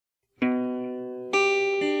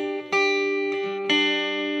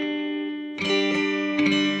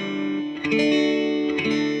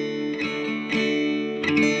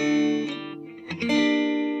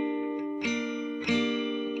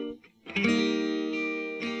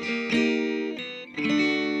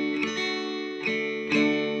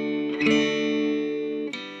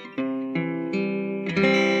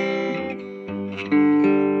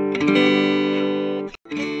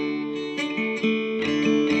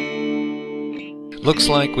Looks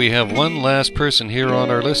like we have one last person here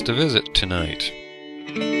on our list to visit tonight.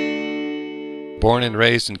 Born and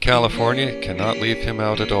raised in California, cannot leave him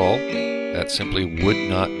out at all. That simply would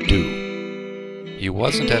not do. He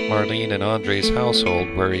wasn't at Marlene and Andre's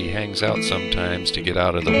household, where he hangs out sometimes to get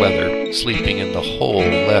out of the weather, sleeping in the hole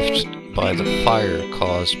left by the fire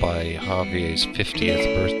caused by Javier's 50th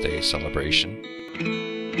birthday celebration.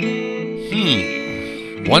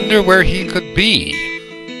 Wonder where he could be.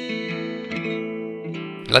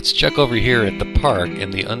 Let's check over here at the park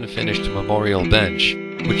in the unfinished memorial bench,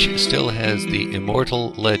 which still has the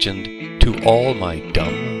immortal legend, "To all my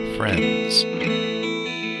dumb friends."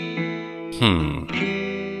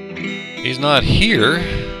 He's not here.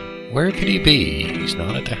 Where could he be? He's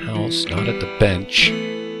not at the house, not at the bench.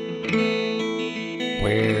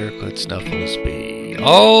 Where could Snuffles be?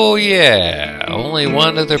 Oh yeah, only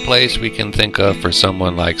one other place we can think of for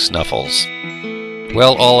someone like Snuffles.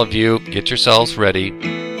 Well, all of you, get yourselves ready.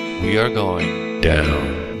 We are going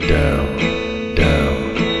down, down,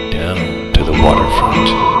 down, down to the waterfront,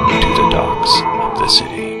 to the docks of the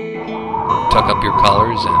city. Tuck up your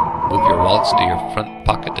collars and move your wallets to your front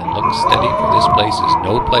pocket and look steady, for this place is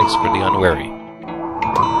no place for the unwary.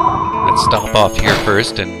 Let's stop off here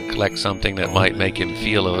first and collect something that might make him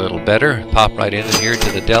feel a little better. Pop right in here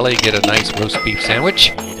to the deli, get a nice roast beef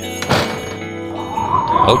sandwich.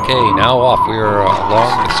 Okay, now off. We are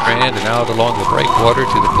along the Strand and out along the breakwater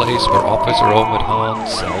to the place where Officer Omidhan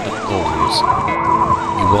seldom goes.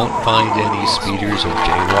 You won't find any speeders or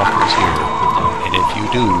jaywalkers here, and if you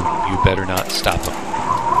do, you better not stop them.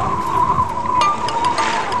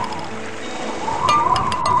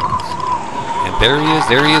 And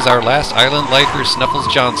there he is, our last island lifer, Snuffles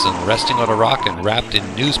Johnson, resting on a rock and wrapped in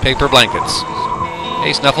newspaper blankets.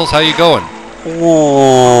 Hey Snuffles, how you going?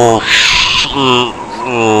 Oh, shit.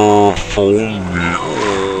 Phone me.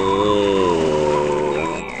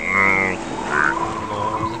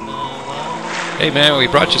 Hey man, we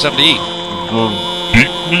brought you something to eat.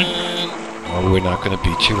 Beat me? Oh, we're not going to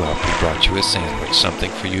beat you up. We brought you a sandwich, something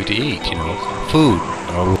for you to eat, you know, food.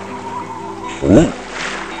 Oh. Food?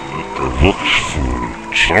 What's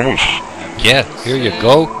food? Sandwich? Yeah, here you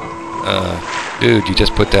go. Dude, you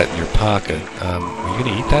just put that in your pocket. Are you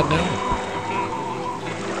going to eat that now?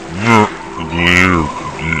 Yeah.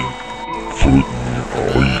 Food.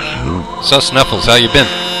 So Snuffles, how you been?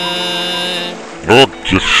 Not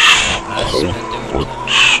just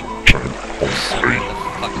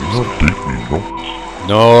not beat me, no.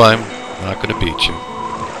 No, I'm not going to beat you.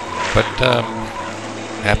 But,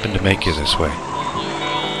 happened to make you this way.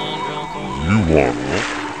 You want to know?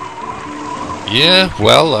 Yeah,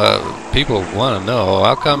 well, people want to know.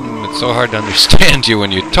 How come it's so hard to understand you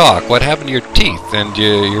when you talk? What happened to your teeth and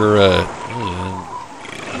your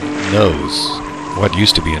nose? What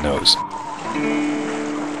used to be a nose?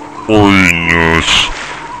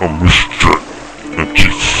 I missed my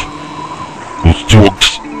teeth. Those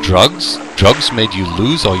drugs. Drugs? Drugs made you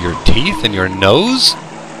lose all your teeth and your nose?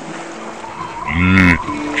 Yeah,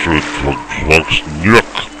 tried drugs neck.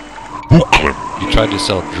 Brooklyn. You tried to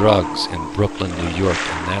sell drugs in Brooklyn, New York,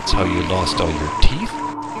 and that's how you lost all your teeth?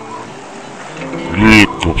 Yeah,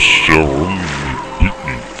 go sell them. They beat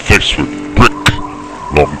me in the face with brick.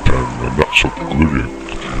 Long time, and not so good at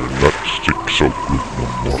and not stick so good no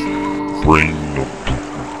more. Brain no good.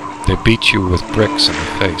 They beat you with bricks in the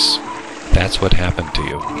face. That's what happened to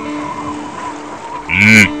you.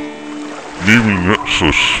 Yeah, maybe not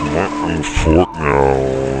so smart on the fork now.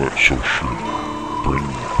 Not so sure. Brain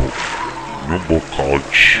book. No more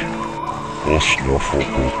college. All Snuffle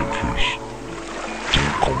broken face.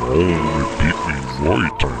 Didn't come home and beat me in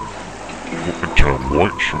warrior time. What time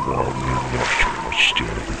once in a while, man, not so much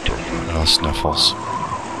every time. Oh, Snuffles.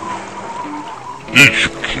 It's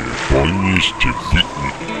okay, Bolinas to beat me,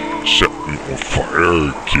 set me on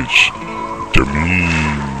fire, kids. The mean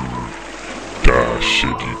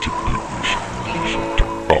city to beat me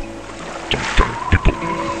sometime. Sometimes people,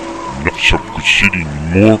 not so good city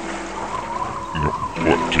anymore. No,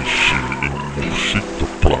 what they say in Mosita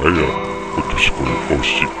Playa, what they call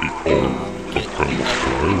City on the kind of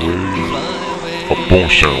flyway. A bon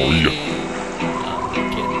sangria.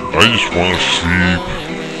 I just want to sleep.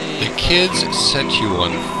 The kids set you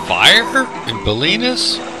on fire in Bolinas?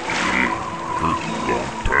 Long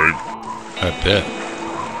time. I bet.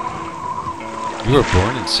 You were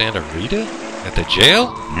born in Santa Rita? At the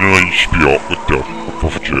jail? Yeah, I used to be out with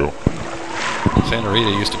the jail. Santa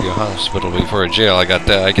Rita used to be a hospital before a jail. I got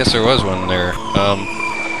that. I guess there was one there.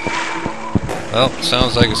 Well,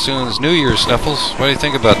 sounds like as soon as New Year's, Snuffles. What do you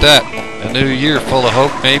think about that? A new year full of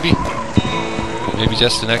hope, maybe? Maybe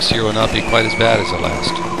just the next year will not be quite as bad as the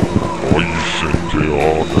last. Oh, you think they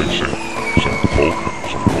are? They think some cold,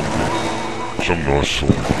 some hungry, some nice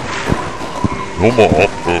one. No more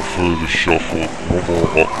up for the shuffle, no more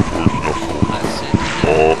up for snuffle.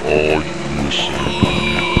 Oh, yes.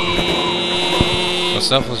 Well,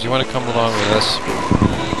 Snuffles, you want to come along with us?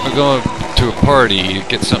 We're going to a party,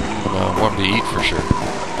 get something warm to eat for sure.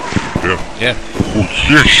 Yeah. Yeah. Oh,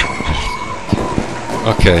 yes.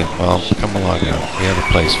 Okay, well, come along now. We have a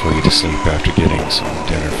place for you to sleep after getting some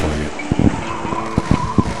dinner